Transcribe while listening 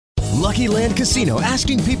Lucky Land Casino,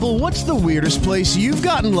 asking people, what's the weirdest place you've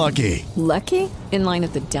gotten lucky? Lucky? In line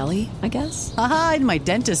at the deli, I guess? Aha, in my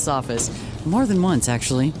dentist's office. More than once,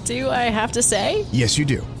 actually. Do I have to say? Yes, you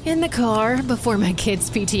do. In the car before my kids'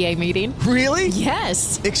 PTA meeting. Really?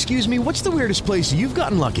 Yes. Excuse me, what's the weirdest place you've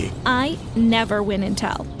gotten lucky? I never win and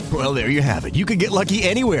tell. Well, there you have it. You can get lucky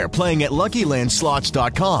anywhere, playing at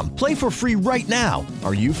LuckyLandSlots.com. Play for free right now.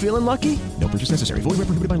 Are you feeling lucky? No purchase necessary. Void where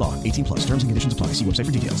prohibited by law. 18 plus. Terms and conditions apply. See website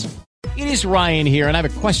for details. It is Ryan here, and I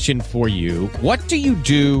have a question for you. What do you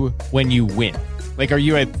do when you win? Like, are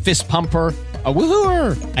you a fist pumper, a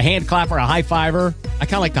woohooer, a hand clapper, a high fiver? I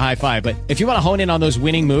kind of like the high five, but if you want to hone in on those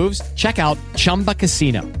winning moves, check out Chumba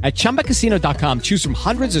Casino. At ChumbaCasino.com, choose from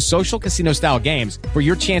hundreds of social casino-style games for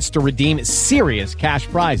your chance to redeem serious cash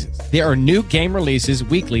prizes. There are new game releases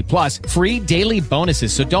weekly, plus free daily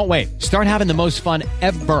bonuses. So don't wait. Start having the most fun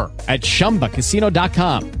ever at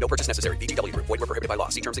ChumbaCasino.com. No purchase necessary. VGW Group. Void where prohibited by law.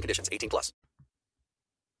 See terms and conditions. 18 plus.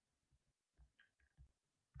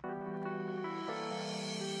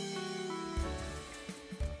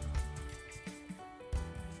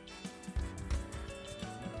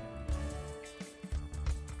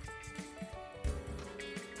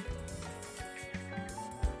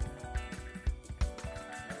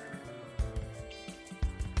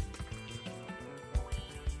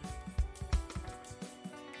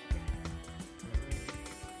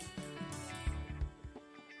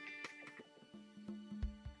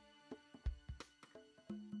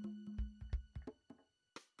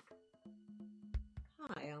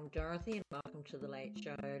 Hi, I'm Dorothy, and welcome to The Late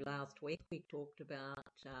Show. Last week we talked about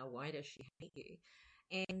why does she hate you,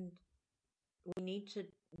 and we need to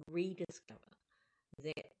rediscover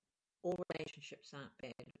that all relationships aren't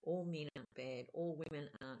bad, all men aren't bad, all women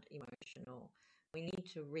aren't emotional. We need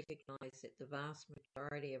to recognize that the vast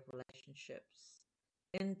majority of relationships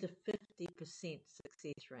in the 50%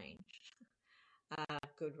 success range are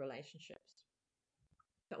good relationships.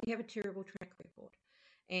 But we have a terrible track record.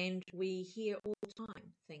 And we hear all the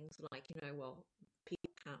time things like, well,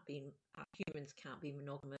 humans can't be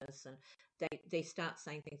monogamous, and they start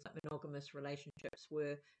saying things like monogamous relationships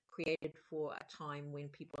were created for a time when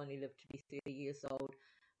people only lived to be 30 years old.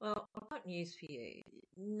 Well, I've got news for you.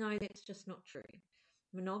 No, that's just not true.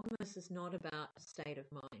 Monogamous is not about a state of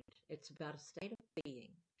mind. It's about a state of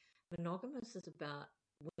being. Monogamous is about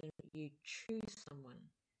when you choose someone,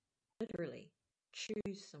 literally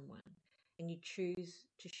choose someone, and you choose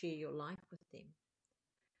to share your life with them.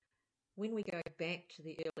 When we go back to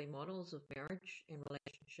the early models of marriage and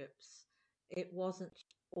relationships, it wasn't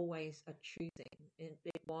always a choosing.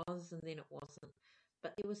 It was, and then it wasn't.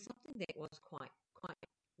 But there was something that was quite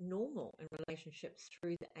normal in relationships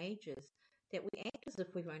through the ages, that we act as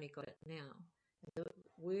if we've only got it now. The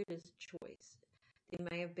word is choice. There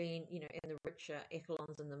may have been, in the richer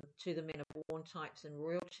echelons and to the men of born types and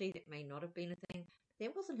royalty, that may not have been a thing.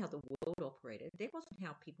 That wasn't how the world operated. That wasn't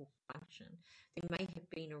how people functioned. There may have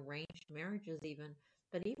been arranged marriages even,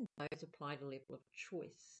 but even those applied a level of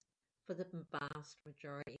choice for the vast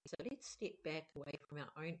majority. So let's step back away from our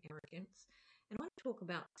own arrogance, and I want to talk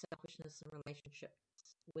about selfishness in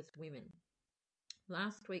relationships with women.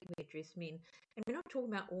 Last week we addressed men, and we're not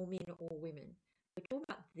talking about all men or all women. We're talking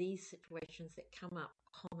about these situations that come up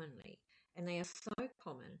commonly, and they are so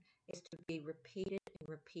common as to be repeated and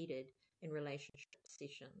repeated in relationship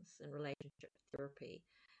sessions and relationship therapy.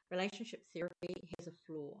 Relationship therapy has a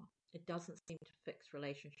flaw. It doesn't seem to fix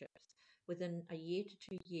relationships. Within a year to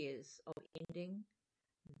 2 years of ending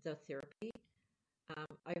the therapy,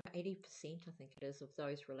 over 80%, I think it is, of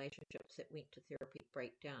those relationships that went to therapy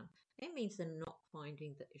break down. That means they're not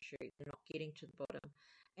finding the issue. They're not getting to the bottom.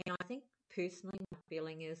 And I think personally, my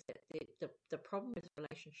feeling is that the problem with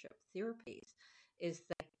relationship therapies is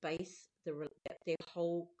they base their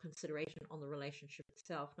whole consideration on the relationship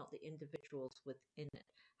itself, not the individuals within it.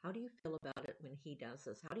 How do you feel about it when he does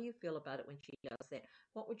this? How do you feel about it when she does that?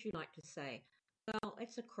 What would you like to say? Well,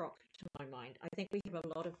 it's a crock to my mind. I think we have a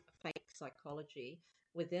lot of fake psychology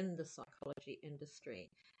within the psychology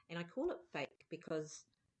industry. And I call it fake because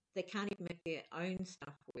they can't even make their own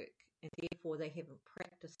stuff work, and therefore they haven't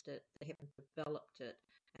practiced it, they haven't developed it,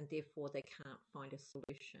 and therefore they can't find a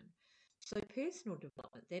solution. So personal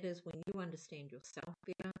development, that is when you understand yourself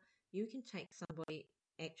better, you can take somebody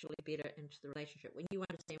actually better into the relationship. When you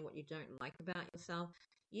understand what you don't like about yourself,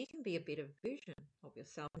 you can be a better version of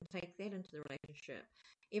yourself and take that into the relationship.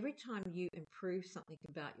 Every time you improve something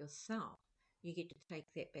about yourself, you get to take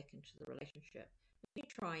that back into the relationship. When you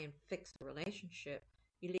try and fix the relationship,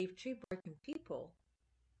 you leave two broken people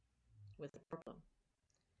with a problem.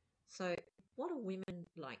 So what are women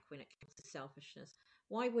like when it comes to selfishness?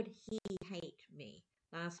 Why would he hate me?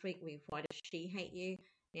 Last week we've why does she hate you?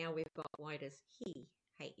 Now we've got why does he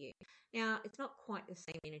hate you? Now it's not quite the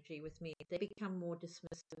same energy with men. They become more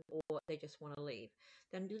dismissive or they just want to leave.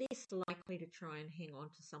 They're less likely to try and hang on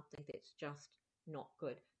to something that's just not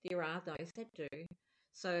good. There are those that do.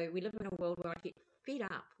 So we live in a world where I get fed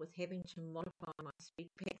up with having to modify my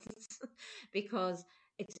speech patterns because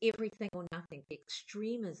it's everything or nothing, the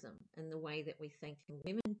extremism in the way that we think. And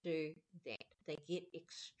women do that. They get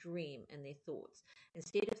extreme in their thoughts.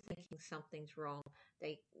 Instead of thinking something's wrong,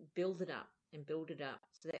 they build it up and build it up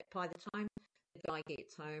so that by the time the guy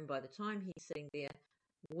gets home, by the time he's sitting there,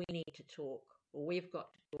 we need to talk or we've got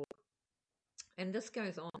to talk. And this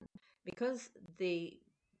goes on because the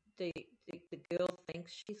girl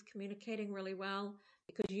thinks she's communicating really well,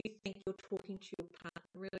 because you think you're talking to your partner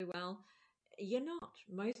really well. You're not.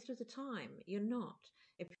 Most of the time, you're not.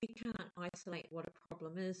 If you can't isolate what a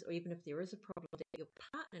problem is, or even if there is a problem that your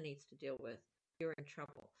partner needs to deal with, you're in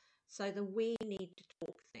trouble. So the we need to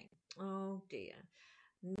talk thing, oh dear,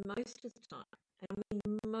 most of the time, and I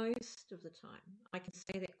mean most of the time, I can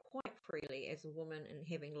say that quite freely as a woman and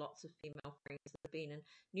having lots of female friends that have been in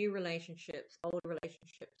new relationships, old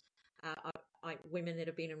relationships, women that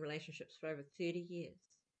have been in relationships for over 30 years,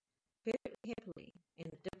 perfectly happily,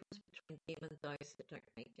 and the difference between them and those that don't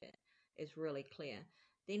make it is really clear.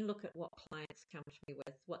 Then look at what clients come to me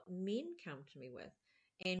with, what men come to me with,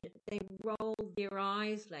 and they roll their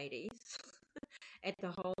eyes, ladies, at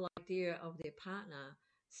the whole idea of their partner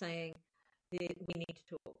saying, we need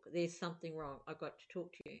to talk, there's something wrong, I've got to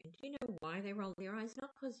talk to you. And do you know why they roll their eyes?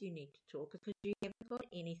 Not because you need to talk, because you haven't got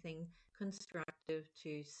anything constructive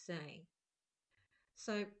to say.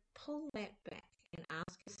 So pull that back and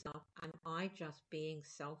ask yourself, am I just being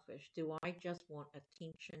selfish? Do I just want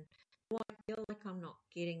attention? Do I feel like I'm not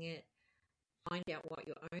getting it? Find out what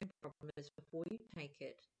your own problem is before you take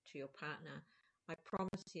it to your partner. I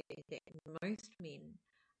promise you that most men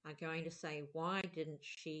are going to say, why didn't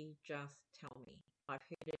she just tell me? I've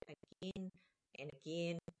heard it again and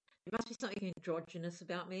again. There must be something androgynous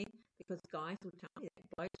about me, because guys will tell me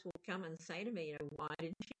that. Blokes will come and say to me, why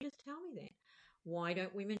didn't she just tell me that? Why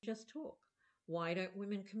don't women just talk? Why don't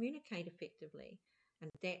women communicate effectively?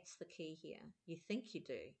 And that's the key here. You think you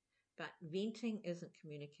do, but venting isn't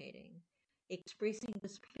communicating. Expressing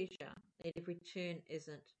displeasure at every turn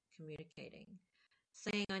isn't communicating.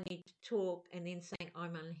 Saying I need to talk and then saying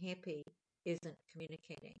I'm unhappy isn't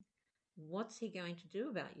communicating. What's he going to do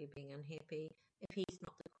about you being unhappy if he's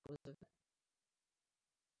not the cause of it?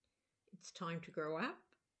 It's time to grow up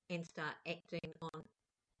and start acting on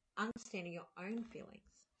understanding your own feelings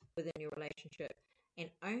within your relationship, and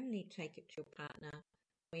only take it to your partner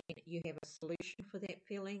when you have a solution for that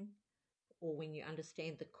feeling, or when you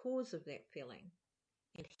understand the cause of that feeling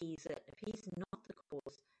and he's it. If he's not the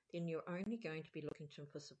cause, then you're only going to be looking to him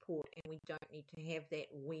for support, and we don't need to have that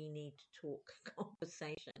we need to talk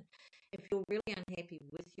conversation. If you're really unhappy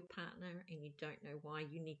with your partner and you don't know why,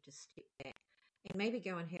 you need to step back and maybe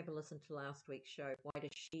go and have a listen to last week's show, Why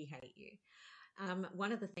Does She Hate You?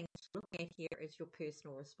 One of the things to look at here is your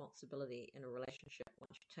personal responsibility in a relationship.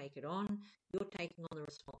 Once you take it on, you're taking on the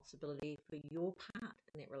responsibility for your part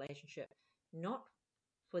in that relationship, not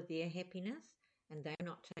for their happiness, and they're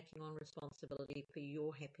not taking on responsibility for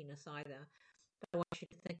your happiness either. But I want you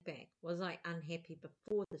to think back. Was I unhappy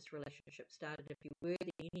before this relationship started? If you were, then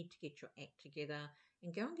you need to get your act together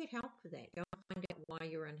and go and get help for that. Go and find out why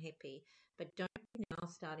you're unhappy. But don't be now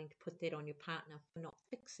starting to put that on your partner for not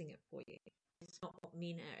fixing it for you. It's not what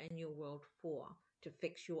men are in your world for, to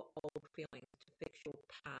fix your old feelings, to fix your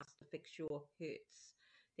past, to fix your hurts.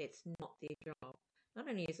 That's not their job. Not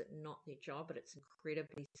only is it not their job, but it's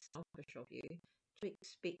incredibly selfish of you to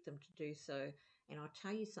expect them to do so. And I'll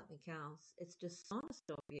tell you something else. It's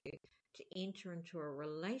dishonest of you to enter into a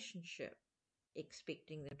relationship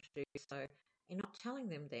expecting them to do so and not telling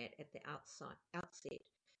them that at the outset.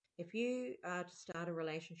 If you are to start a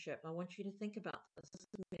relationship, I want you to think about this. This is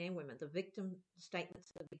men and women. The victim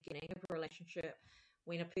statements at the beginning of a relationship.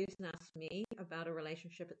 When a person asks me about a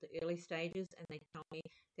relationship at the early stages and they tell me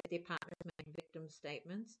that their partner's made victim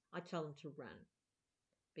statements, I tell them to run,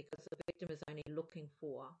 because the victim is only looking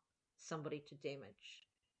for somebody to damage,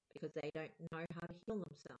 because they don't know how to heal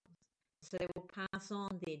themselves. So they will pass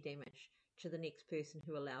on their damage to the next person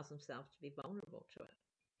who allows themselves to be vulnerable to it.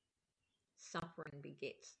 Suffering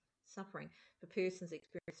begets suffering. If a person's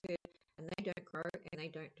experienced hurt and they don't grow and they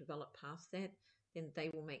don't develop past that, then they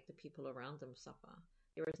will make the people around them suffer.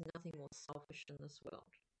 There is nothing more selfish in this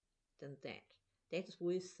world than that. That is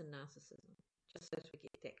worse than narcissism, just so we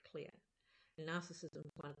get that clear. And narcissism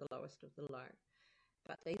is one of the lowest of the low.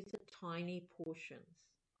 But these are tiny portions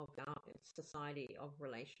of our society of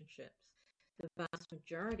relationships, the vast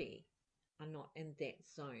majority are not in that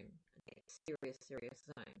zone, that serious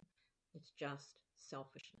zone. It's just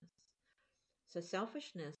selfishness. So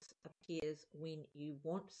selfishness appears when you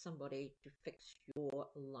want somebody to fix your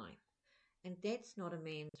life. And that's not a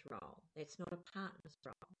man's role. That's not a partner's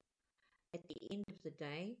role. At the end of the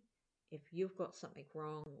day, if you've got something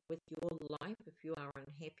wrong with your life, if you are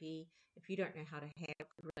unhappy, if you don't know how to have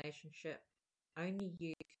a good relationship, only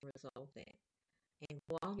you can resolve that. And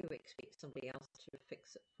while you expect somebody else to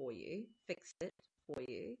fix it for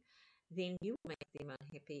you, then you will make them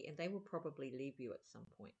unhappy and they will probably leave you at some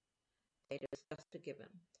point. That is just a given,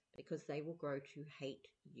 because they will grow to hate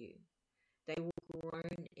you. They will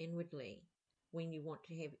groan inwardly when you want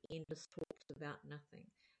to have endless talks about nothing.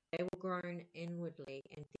 They will groan inwardly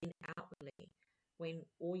and then outwardly when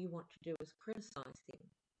all you want to do is criticize them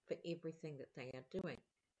for everything that they are doing.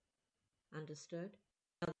 Understood?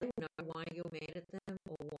 Now, they will know why you're mad at them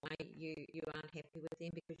or why you aren't happy with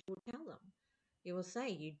them, because you will tell them. You will say,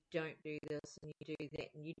 you don't do this and you do that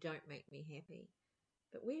and you don't make me happy.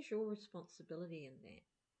 But where's your responsibility in that?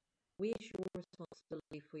 Where's your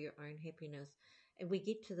responsibility for your own happiness? And we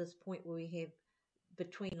get to this point where we have,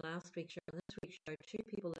 between last week's show and this week's show, two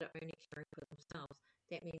people that are only caring for themselves.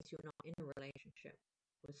 That means you're not in a relationship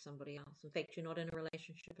with somebody else. In fact, you're not in a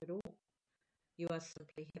relationship at all. You are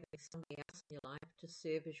simply having somebody else in your life to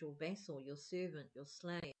serve as your vassal, your servant, your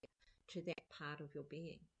slave, to that part of your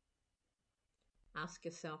being. Ask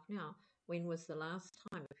yourself now, when was the last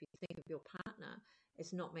time, if you think of your partner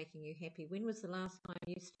as not making you happy, when was the last time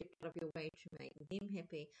you stepped out of your way to make them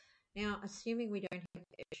happy? Now, assuming we don't have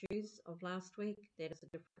the issues of last week, that is a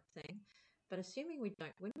different thing. But assuming we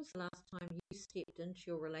don't, when was the last time you stepped into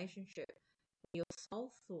your relationship when your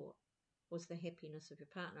sole thought was the happiness of your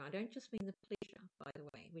partner? I don't just mean the pleasure, by the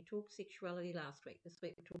way. We talked sexuality last week. This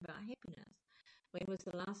week we talked about happiness. When was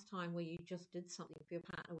the last time where you just did something for your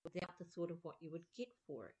partner without the thought of what you would get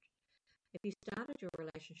for it? If you started your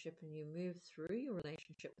relationship and you moved through your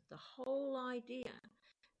relationship with the whole idea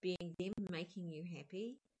being them making you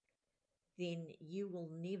happy, then you will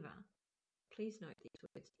never, please note these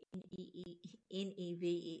words,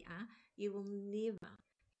 N-E-V-E-R, you will never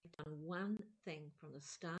have done one thing from the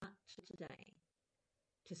start to today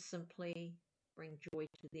to simply bring joy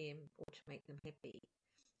to them or to make them happy.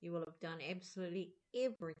 You will have done absolutely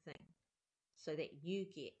everything so that you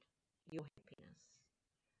get your happiness.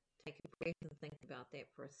 Take a breath and think about that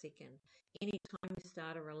for a second. Anytime you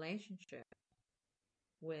start a relationship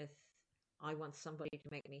with, I want somebody to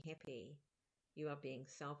make me happy, you are being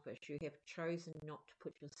selfish. You have chosen not to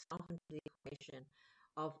put yourself into the equation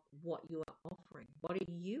of what you are offering. What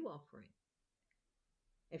are you offering?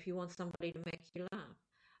 If you want somebody to make you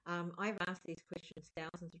laugh. I've asked these questions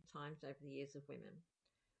thousands of times over the years of women.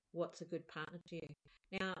 What's a good partner to you?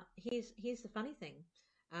 Now, here's the funny thing.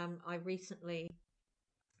 I recently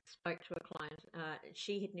spoke to a client.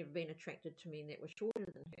 She had never been attracted to men that were shorter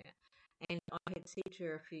than her. And I had said to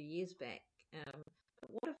her a few years back, but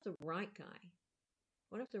what if the right guy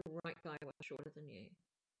was shorter than you?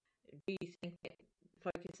 Do you think that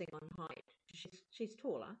focusing on height, she's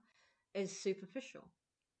taller, is superficial?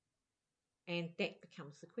 And that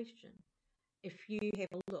becomes the question. If you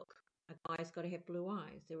have a look, a guy's got to have blue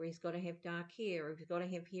eyes, or he's got to have dark hair, or if he's got to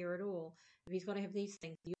have hair at all, if he's got to have these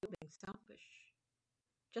things, you're being selfish.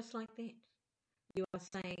 Just like that. You are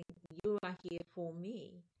saying, you are here for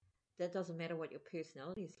me. That doesn't matter what your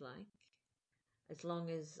personality is like. As long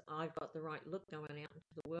as I've got the right look going out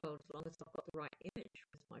into the world, as long as I've got the right image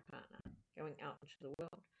with my partner going out into the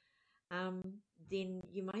world, then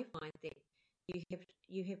you may find that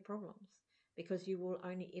you have problems, because you will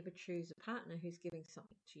only ever choose a partner who's giving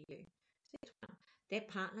something to you. So that's one. That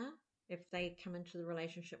partner, if they come into the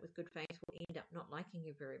relationship with good faith, will end up not liking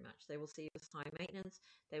you very much. They will see you as high maintenance.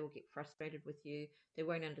 They will get frustrated with you. They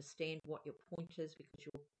won't understand what your point is,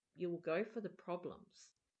 because you will go for the problems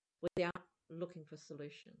without looking for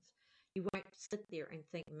solutions. You won't sit there and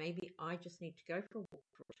think, maybe I just need to go for a walk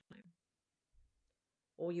for a time.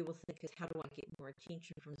 All you will think is, how do I get more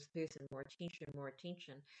attention from this person, more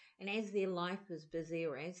attention. And as their life is busy,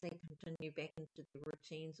 or as they continue back into the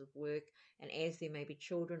routines of work, and as there may be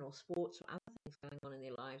children or sports or other things going on in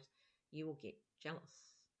their lives, you will get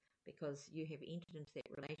jealous, because you have entered into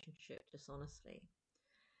that relationship dishonestly.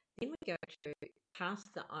 Then we go to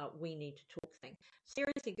past the we need to talk thing.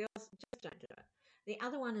 Seriously, girls, just don't do it. The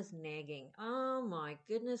other one is nagging. Oh my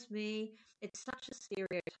goodness me. It's such a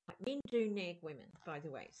stereotype. Men do nag women, by the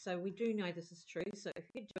way. So we do know this is true. So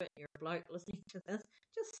if you do it and you're a bloke listening to this,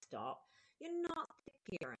 just stop. You're not the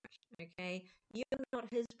parent, okay? You're not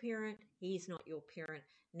his parent, he's not your parent.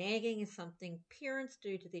 Nagging is something parents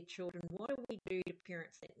do to their children. What do we do to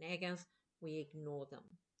parents that nag us? We ignore them.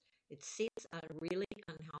 It sets a really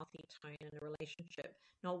unhealthy tone in a relationship,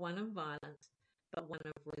 not one of violence, but one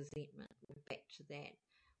of resentment. We're back to that.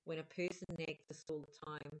 When a person nags us all the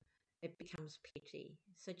time, it becomes petty.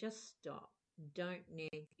 So just stop. Don't nag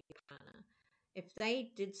your partner. If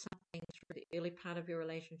they did something through the early part of your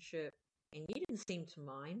relationship and you didn't seem to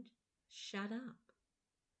mind, shut up.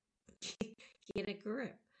 Get a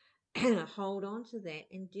grip. Hold on to that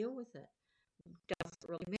and deal with it. Does it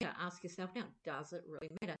really matter? Ask yourself now, does it really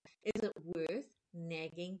matter? Is it worth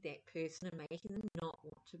nagging that person and making them not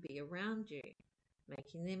want to be around you?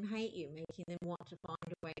 Making them hate you, making them want to find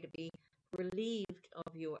a way to be relieved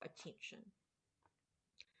of your attention.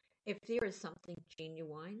 If there is something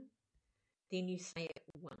genuine, then you say it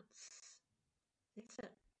once. That's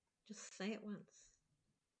it. Just say it once.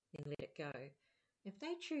 Then let it go. If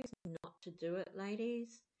they choose not to do it,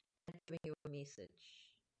 ladies, they're giving you a message.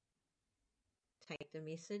 Take the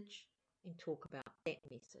message and talk about that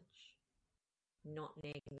message. Not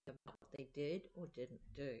nagging them about what they did or didn't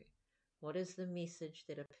do. What is the message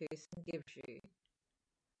that a person gives you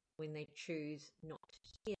when they choose not to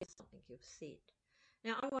hear something you've said?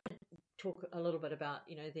 Now, I want to talk a little bit about,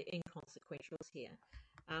 the inconsequentials here.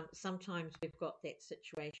 Sometimes we've got that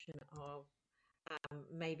situation of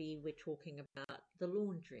maybe we're talking about the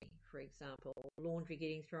laundry, for example. Laundry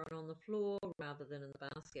getting thrown on the floor rather than in the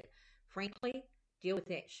basket. Frankly, deal with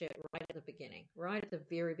that shit right at the beginning, right at the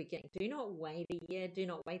very beginning. Do not wait a year. Do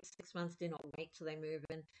not wait 6 months. Do not wait till they move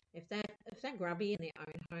in. If they're grubby in their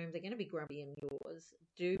own home, they're going to be grubby in yours.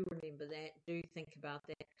 Do remember that. Do think about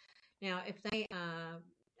that. Now, if they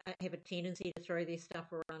have a tendency to throw their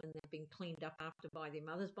stuff around and they've been cleaned up after by their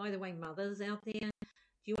mothers, by the way, mothers out there,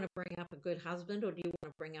 do you want to bring up a good husband or do you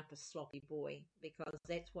want to bring up a sloppy boy? Because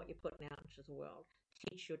that's what you're putting out into the world.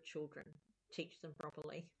 Teach your children. Teach them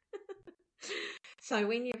properly. So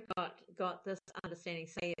when you've got this understanding,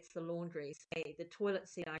 say it's the laundry, say the toilet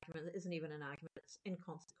seat argument isn't even an argument, it's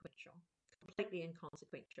inconsequential, completely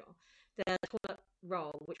inconsequential. The toilet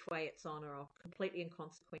roll, which way it's on or off, completely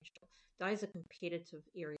inconsequential. Those are competitive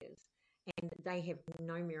areas and they have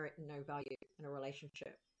no merit and no value in a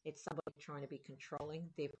relationship. It's somebody trying to be controlling,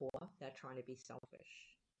 therefore they're trying to be selfish.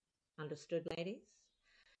 Understood, ladies?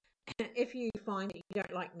 If you find that you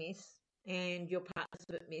don't like mess and your partner's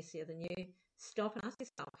a bit messier than you, stop and ask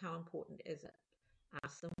yourself, how important is it?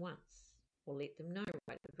 Ask them once or let them know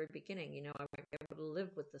right at the very beginning, I won't be able to live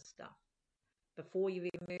with this stuff. Before you've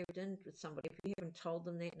even moved in with somebody, if you haven't told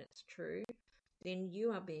them that and it's true, then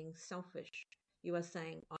you are being selfish. You are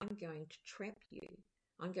saying, I'm going to trap you.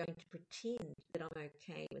 I'm going to pretend that I'm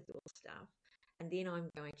okay with your stuff, and then I'm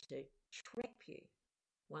going to trap you.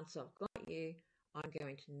 Once I've got you, I'm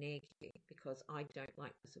going to nag you because I don't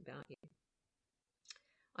like this about you.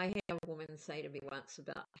 I had a woman say to me once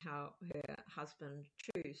about how her husband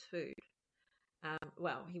chews food.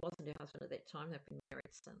 Well, he wasn't her husband at that time. They've been married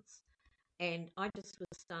since. And I just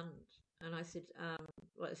was stunned. And I said,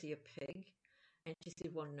 well, is he a pig? And she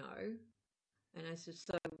said, well, no. And I said,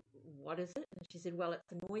 so what is it? And she said, well, it's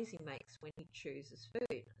the noise he makes when he chews his food.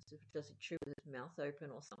 I said, does he chew with his mouth open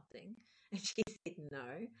or something? And she said,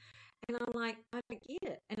 no. And I'm like, I don't get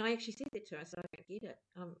it. And I actually said that to her. I said, I don't get it.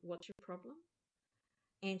 What's your problem?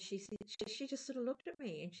 And she said, she just sort of looked at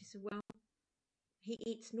me and she said, well, he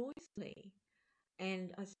eats noisily.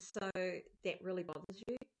 And I said, so that really bothers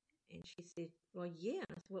you? And she said, well, yeah.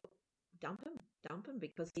 And I said, well, dump him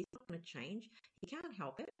because he's not going to change. He can't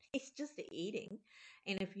help it. He's just eating.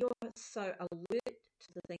 And if you're so alert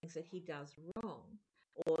to the things that he does wrong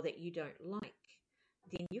or that you don't like,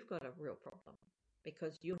 then you've got a real problem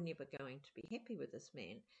because you're never going to be happy with this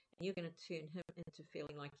man. And you're going to turn him into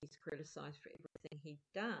feeling like he's criticized for everything he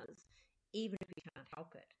does, even if he can't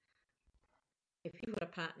help it. If you've got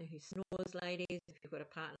a partner who snores, ladies, if you've got a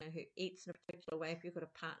partner who eats in a particular way, if you've got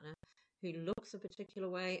a partner who looks a particular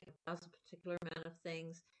way and does a particular amount of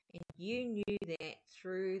things, and you knew that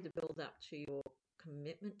through the build-up to your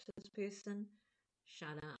commitment to this person,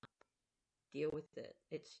 shut up. Deal with it.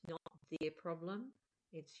 It's not their problem,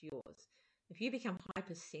 it's yours. If you become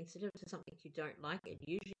hypersensitive to something you don't like, it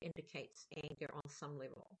usually indicates anger on some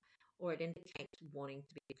level, or it indicates wanting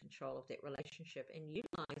to be in control of that relationship and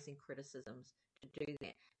utilizing criticisms to do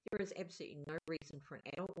that. There is absolutely no reason for an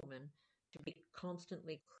adult woman to be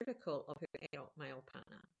constantly critical of her adult male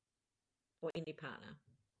partner or any partner.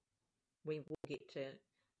 We will get to,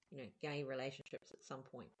 gay relationships at some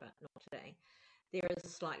point, but not today. There is a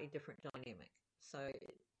slightly different dynamic. So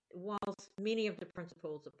whilst many of the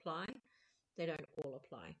principles apply, They don't all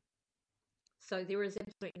apply. So there is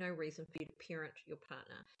absolutely no reason for you to parent your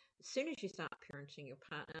partner. As soon as you start parenting your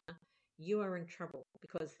partner, you are in trouble,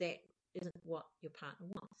 because that isn't what your partner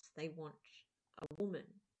wants. They want a woman.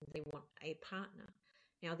 They want a partner.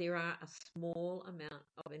 Now, there are a small amount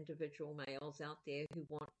of individual males out there who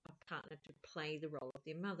want a partner to play the role of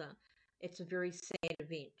their mother. It's a very sad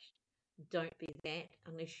event. Don't be that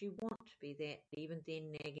unless you want to be that. Even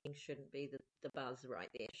then, nagging shouldn't be the buzz right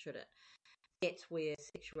there, should it? That's where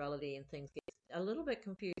sexuality and things get a little bit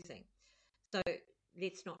confusing. So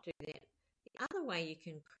let's not do that. The other way you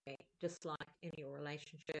can create dislike in your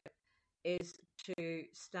relationship is to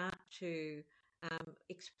start to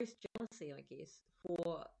express jealousy, I guess,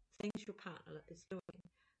 for things your partner is doing,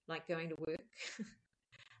 like going to work,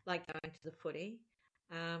 like going to the footy,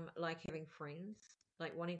 like having friends,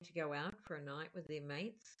 like wanting to go out for a night with their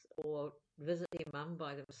mates or visit their mum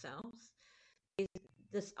by themselves.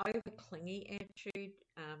 This over clingy attitude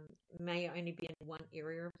may only be in one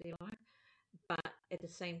area of their life, but at the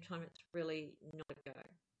same time, it's really not a go.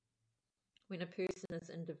 When a person is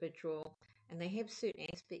individual and they have certain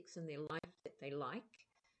aspects in their life that they like,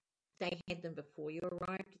 they had them before you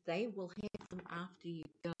arrived, they will have them after you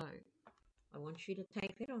go. I want you to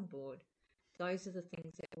take that on board. Those are the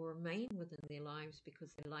things that will remain within their lives because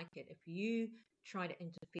they like it. If you try to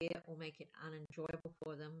interfere or make it unenjoyable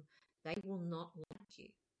for them, they will not like you.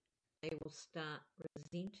 They will start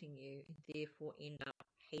resenting you and therefore end up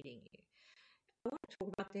hating you. I want to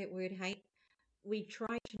talk about that word hate. We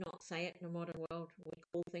try to not say it in the modern world. We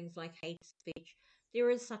call things like hate speech. There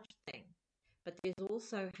is such a thing. But there's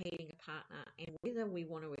also hating a partner. And whether we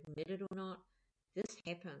want to admit it or not, this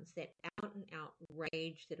happens. That out and out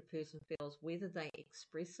rage that a person feels, whether they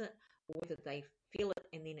express it or whether they feel it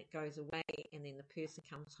and then it goes away and then the person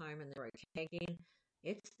comes home and they're okay again,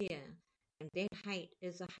 it's there. And that hate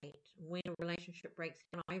is a hate. When a relationship breaks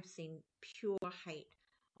down, I've seen pure hate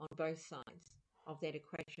on both sides of that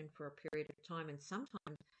equation for a period of time. And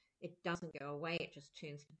sometimes it doesn't go away. It just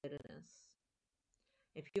turns to bitterness.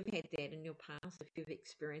 If you've had that in your past, if you've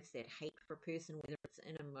experienced that hate for a person, whether it's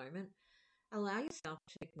in a moment, allow yourself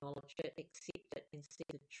to acknowledge it, accept it, and see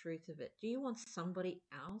the truth of it. Do you want somebody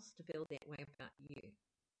else to feel that way about you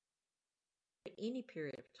at any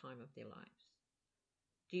period of time of their lives?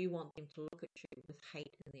 Do you want them to look at you with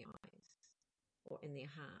hate in their eyes or in their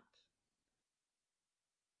heart?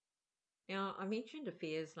 Now, I mentioned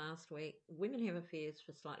affairs last week. Women have affairs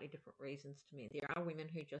for slightly different reasons to men. There are women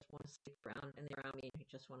who just want to sleep around, and there are men who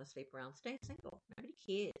just want to sleep around. Stay single. Nobody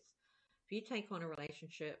cares. If you take on a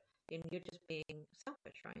relationship, then you're just being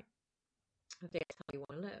selfish, right? If that's how you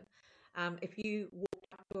want to live. If you walked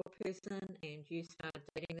up to a person and you started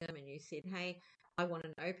dating them and you said, hey, I want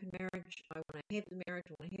an open marriage, I want to have the marriage,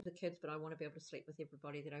 I want to have the kids, but I want to be able to sleep with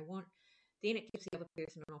everybody that I want, then it gives the other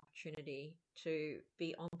person an opportunity to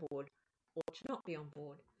be on board or to not be on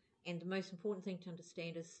board. And the most important thing to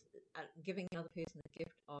understand is giving the other person the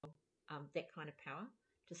gift of that kind of power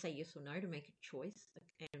to say yes or no, to make a choice,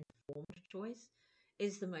 an informed choice,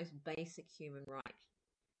 is the most basic human right.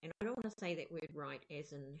 And I don't want to say that word right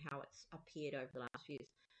as in how it's appeared over the last few years.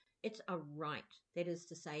 It's a right. That is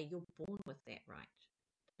to say, you're born with that right,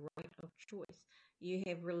 the right of choice. You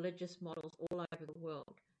have religious models all over the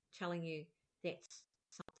world telling you that's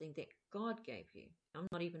something that God gave you. I'm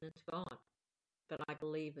not even into God, but I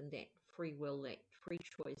believe in that free will, that free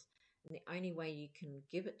choice. And the only way you can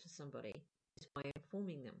give it to somebody is by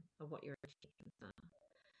informing them of what your intentions are.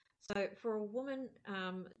 So for a woman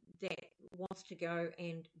that wants to go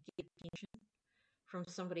and get attention from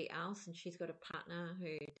somebody else and she's got a partner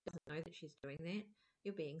who doesn't know that she's doing that,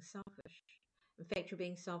 you're being selfish. In fact, you're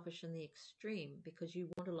being selfish in the extreme because you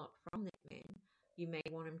want a lot from that man. You may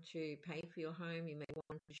want him to pay for your home. You may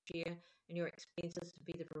want him to share in your expenses, to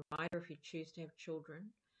be the provider if you choose to have children.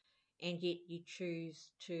 And yet you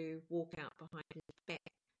choose to walk out behind his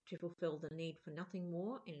back to fulfill the need for nothing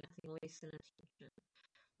more and nothing less than attention.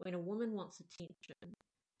 When a woman wants attention,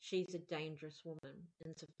 she's a dangerous woman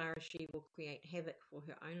insofar as she will create havoc for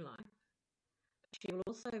her own life. She will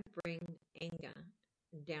also bring anger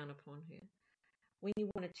down upon her. When you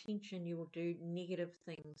want attention, you will do negative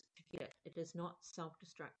things to get it. It is not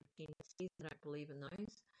self-destructive tendencies. I don't believe in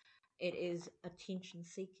those. It is attention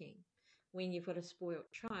seeking. When you've got a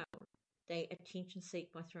spoiled child, they attention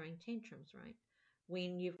seek by throwing tantrums, right?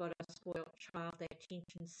 When you've got a spoiled child, they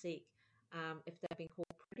attention seek if they've been called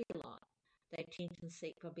pretty a lot. They attention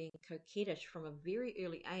seek by being coquettish from a very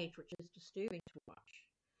early age, which is disturbing to watch.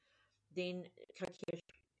 Then coquettish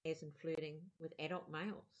as in flirting with adult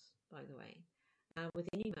males, by the way. With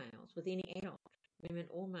any males, with any adult, women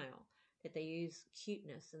or male. that they use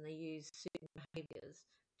cuteness and they use certain behaviors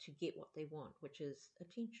to get what they want, which is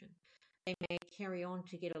attention. They may carry on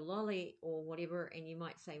to get a lolly or whatever, and you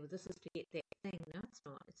might say, well, this is to get that thing. No, it's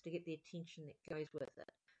not. It's to get the attention that goes with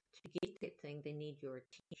it. To get that thing, they need your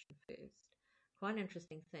attention first. Quite an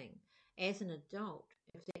interesting thing. As an adult,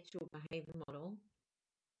 if that's your behavior model,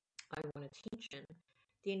 I want attention,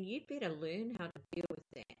 then you'd better learn how to deal with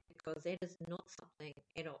that, because that is not something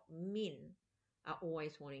adult men are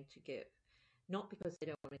always wanting to give. Not because they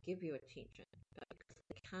don't want to give you attention, but because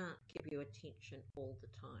they can't give you attention all the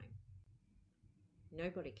time.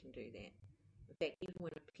 Nobody can do that. In fact, even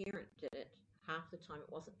when a parent did it, half the time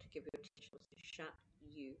it wasn't to give you attention, it was to shut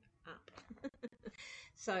you up.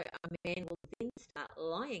 So a man will then start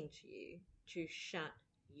lying to you to shut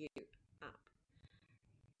you up.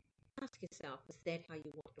 Ask yourself, is that how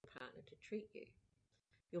you want your partner to treat you?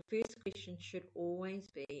 Your first question should always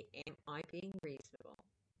be, am I being reasonable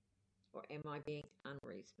or am I being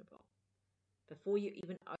unreasonable? Before you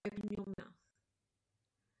even open your mouth.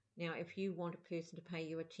 Now, if you want a person to pay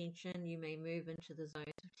you attention, you may move into the zones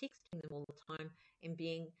of texting them all the time and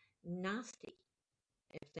being nasty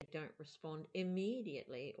if they don't respond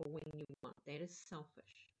immediately or when you want. That is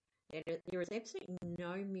selfish. There is absolutely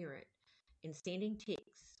no merit in sending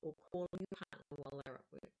texts or calling your partner while they're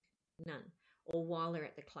at work. None. Or while they're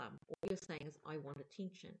at the club. All you're saying is, I want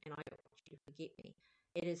attention and I don't want you to forget me.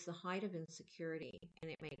 It is the height of insecurity,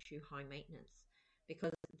 and it makes you high maintenance,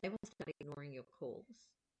 because they will start ignoring your calls,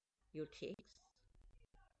 your texts,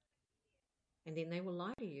 and then they will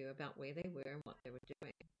lie to you about where they were and what they were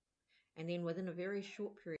doing. And then within a very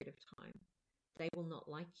short period of time, they will not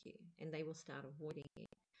like you and they will start avoiding you.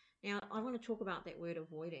 Now, I want to talk about that word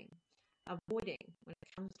avoiding. Avoiding, when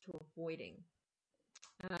it comes to avoiding,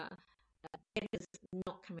 that is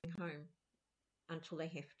not coming home until they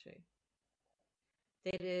have to.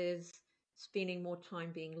 That is spending more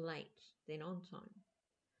time being late than on time.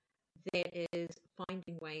 That is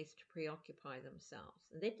finding ways to preoccupy themselves.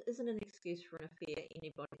 And that isn't an excuse for an affair,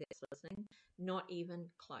 anybody that's listening, not even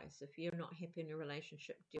close. If you're not happy in your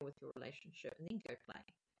relationship, deal with your relationship and then go play.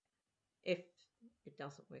 If it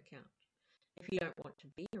doesn't work out. If you don't want to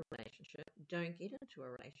be in a relationship, don't get into a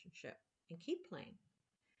relationship and keep playing.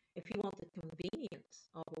 If you want the convenience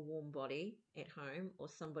of a warm body at home or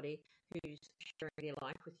somebody who's sharing their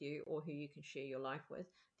life with you or who you can share your life with,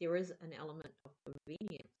 there is an element of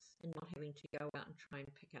convenience in not having to go out and try and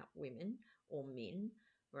pick up women or men,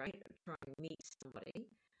 right? Try and meet somebody.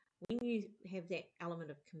 When you have that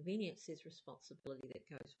element of convenience, there's responsibility that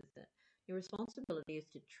goes with it. Your responsibility is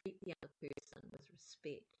to treat the other person with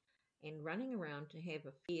respect. And running around to have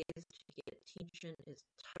affairs to get attention is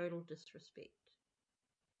total disrespect.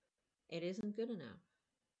 It isn't good enough.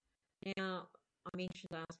 Now, I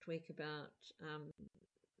mentioned last week about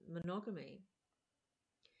monogamy.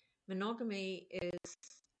 Monogamy is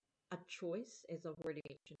a choice, as I've already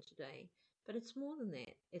mentioned today, but it's more than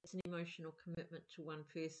that. It's an emotional commitment to one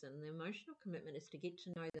person. The emotional commitment is to get to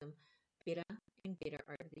know them better and better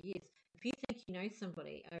over the years. If you think you know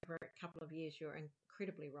somebody over a couple of years, you're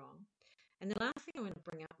incredibly wrong. And the last thing I want to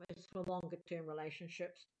bring up is for longer term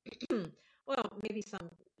relationships. Well, maybe some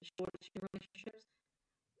shorter term relationships.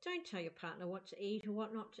 Don't tell your partner what to eat or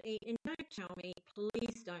what not to eat. And don't tell me,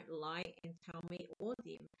 please don't lie and tell me or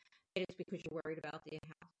them that it's because you're worried about their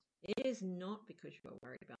house. It is not because you're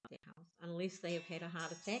worried about their house. Unless they have had a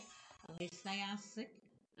heart attack, unless they are sick,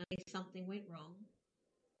 unless something went wrong,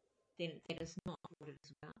 then that is not what it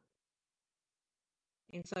is about.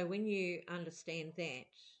 And so when you understand that,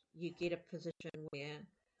 you get a position where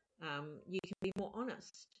you can be more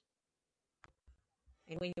honest.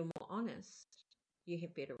 And when you're more honest, you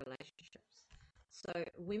have better relationships. So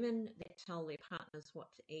women that tell their partners what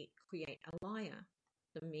to eat create a liar.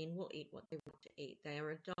 The men will eat what they want to eat. They are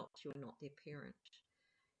adults. You are not their parent.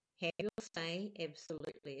 Have your say,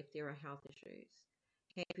 absolutely, if there are health issues.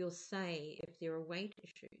 Have your say if there are weight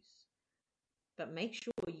issues. But make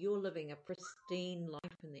sure you're living a pristine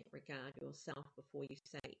life in that regard yourself before you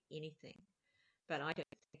say anything. But I don't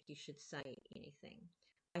think you should say anything.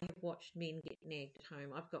 I have watched men get nagged at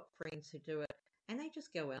home. I've got friends who do it, and they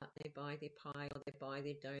just go out, they buy their pie, or they buy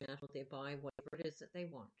their donut, or they buy whatever it is that they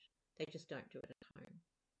want. They just don't do it at home.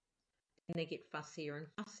 And they get fussier and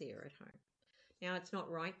fussier at home. Now, it's not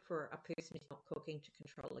right for a person who's not cooking to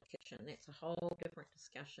control the kitchen. That's a whole different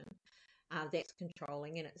discussion. That's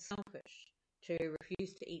controlling, and it's selfish. To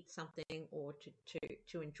refuse to eat something or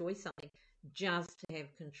to enjoy something just to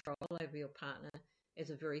have control over your partner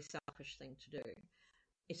is a very selfish thing to do,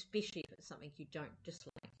 especially if it's something you don't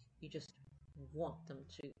dislike. You just want them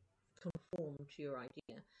to conform to your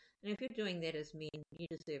idea. And if you're doing that as men, you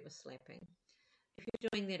deserve a slapping. If you're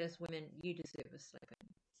doing that as women, you deserve a slapping.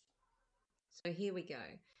 So here we go.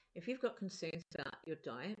 If you've got concerns about your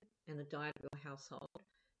diet and the diet of your household,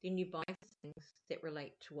 then you buy things that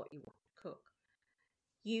relate to what you want to cook.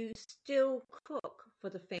 You still cook for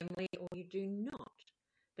the family or you do not,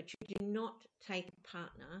 but you do not take a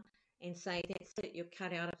partner and say, that's it, you're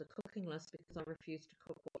cut out of the cooking list because I refuse to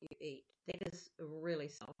cook what you eat. That is really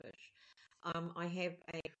selfish. I have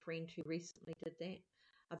a friend who recently did that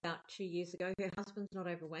about 2 years ago. Her husband's not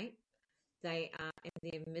overweight. They are in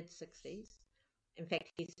their mid-60s. In fact,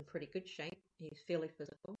 he's in pretty good shape. He's fairly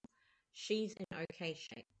physical. She's in okay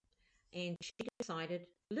shape. And she decided,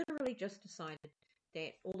 literally just decided,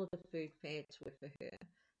 that all of the food fads were for her.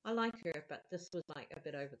 I like her, but this was like a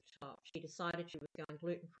bit over the top. She decided she was going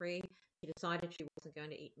gluten-free. She decided she wasn't going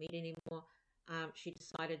to eat meat anymore. She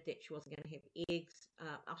decided that she wasn't going to have eggs,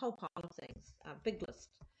 a whole pile of things, a big list.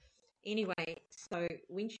 Anyway, so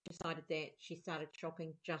when she decided that, she started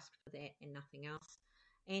shopping just for that and nothing else.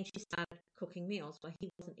 And she started cooking meals. Well, he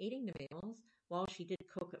wasn't eating the meals. While she did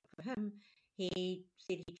cook it for him, he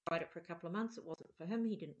said he tried it for a couple of months. It wasn't for him.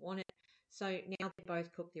 He didn't want it. So now they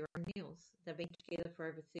both cook their own meals. They've been together for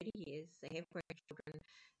over 30 years. They have grandchildren.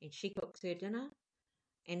 And she cooks her dinner.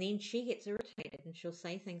 And then she gets irritated and she'll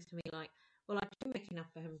say things to me like, well, I do make enough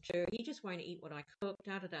for him too. He just won't eat what I cook,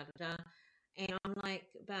 da-da-da-da-da. And I'm like,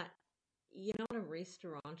 but you're not a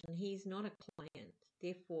restaurant and he's not a client.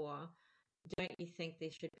 Therefore, don't you think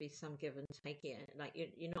there should be some give and take here? Like,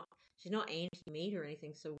 she's not anti-meat or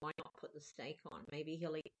anything, so why not put the steak on? Maybe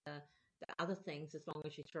he'll eat the other things as long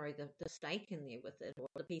as you throw the steak in there with it, or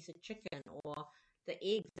the piece of chicken, or the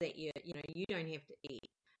eggs that you don't have to eat.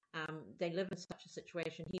 They live in such a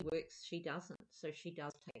situation. He works, she doesn't, so she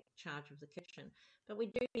does take charge of the kitchen. But we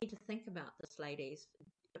do need to think about this, ladies.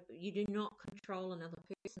 You do not control another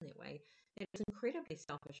person that way. It's incredibly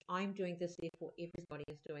selfish. I'm doing this, therefore everybody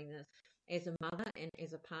is doing this. As a mother and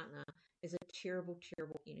as a partner is a terrible,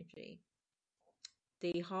 terrible energy.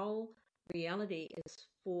 The whole reality is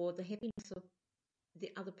for the happiness of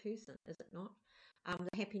the other person, is it not?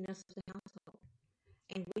 The happiness of the household.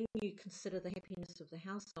 And when you consider the happiness of the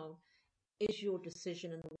household, is your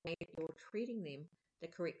decision in the way that you're treating them the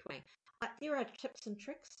correct way? There are tips and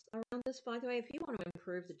tricks around this, by the way. If you want to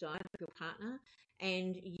improve the diet of your partner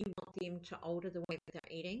and you want them to alter the way that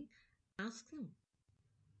they're eating, ask them.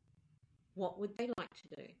 What would they like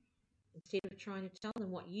to do? Instead of trying to tell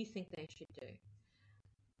them what you think they should do.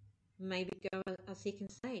 Maybe go a second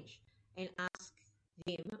stage and ask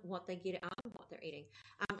them what they get out of what they're eating.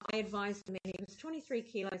 I advised a man, he was 23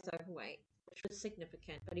 kilos overweight, which was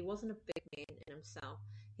significant, but he wasn't a big man in himself.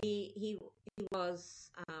 He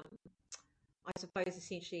was, I suppose,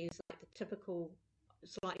 essentially, he was like the typical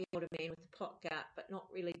slightly older man with a pot gut, but not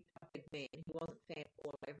really a big man. He wasn't fat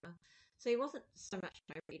all over. So he wasn't so much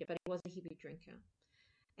an overeater, but he was a heavy drinker.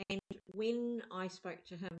 And when I spoke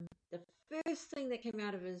to him, the first thing that came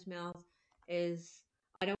out of his mouth is,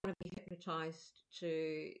 I don't want to be hypnotized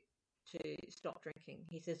to stop drinking.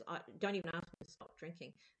 He says, don't even ask me to stop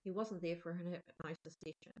drinking. He wasn't there for a hypnosis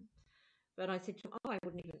session. But I said to him, I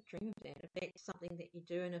wouldn't even dream of that. If that's something that you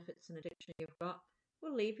do and if it's an addiction you've got,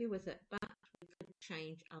 we'll leave you with it. But we could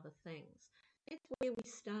change other things. That's where we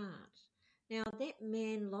start. Now, that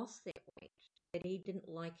man lost that weight that he didn't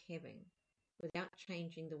like having without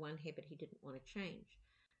changing the one habit he didn't want to change.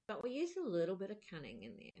 But we used a little bit of cunning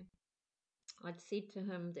in there. I'd said to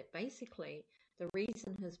him that basically the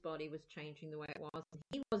reason his body was changing the way it was, and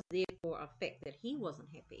he was therefore a fact that he wasn't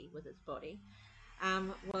happy with his body,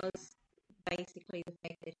 was basically the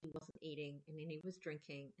fact that he wasn't eating, and then he was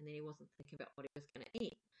drinking, and then he wasn't thinking about what he was going to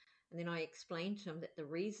eat. And then I explained to him that the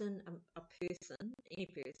reason any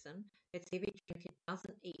person that's heavy drinker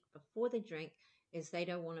doesn't eat before they drink is they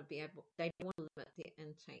don't want to limit their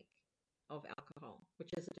intake of alcohol, which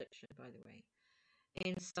is addiction, by the way.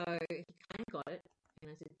 And so he kind of got it. And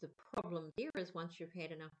I said, the problem there is once you've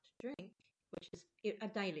had enough to drink, which is a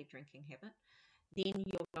daily drinking habit, then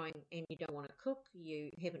you're going and you don't want to cook, you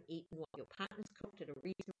haven't eaten what your partner's cooked at a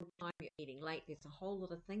reasonable time, you're eating late, there's a whole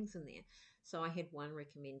lot of things in there. So I had one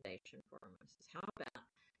recommendation for him. I said, how about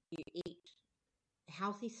you eat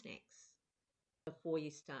healthy snacks before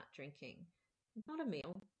you start drinking? Not a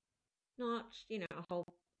meal, not, a whole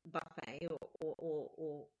buffet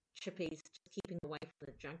or chippies, just keeping away from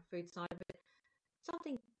the junk food side of it.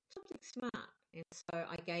 Something smart. And so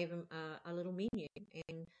I gave him a little menu,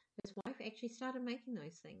 and his wife actually started making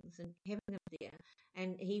those things and having them there.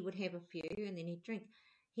 And he would have a few, and then he'd drink.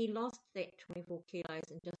 He lost that 24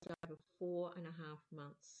 kilos in just over 4.5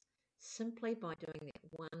 months. simply by doing that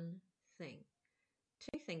one thing.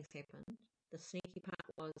 Two things happened. The sneaky part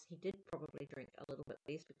was he did probably drink a little bit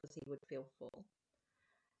less because he would feel full.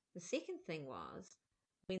 The second thing was,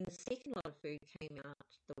 when the second lot of food came out,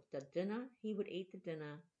 the dinner, he would eat the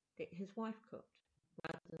dinner that his wife cooked,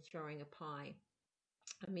 rather than throwing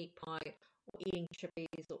a meat pie, or eating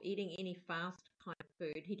chippies, or eating any fast kind of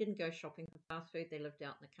food. He didn't go shopping for fast food. They lived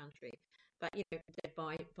out in the country. But, they'd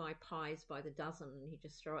buy pies by the dozen, and he'd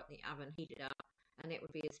just throw it in the oven, heat it up, and that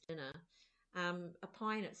would be his dinner. A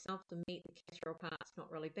pie in itself, the meat, the casserole part's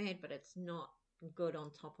not really bad, but it's not good on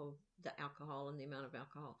top of the alcohol and the amount of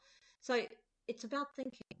alcohol. So it's about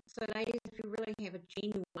thinking. So ladies, if you really have a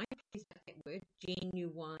genuine, please note that word,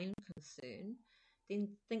 genuine concern, then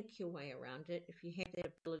think your way around it. If you have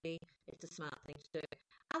that ability, it's a smart thing to do.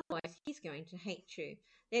 Otherwise, he's going to hate you.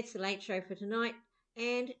 That's the Late Show for tonight,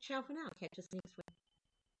 and ciao for now. Catch us next week.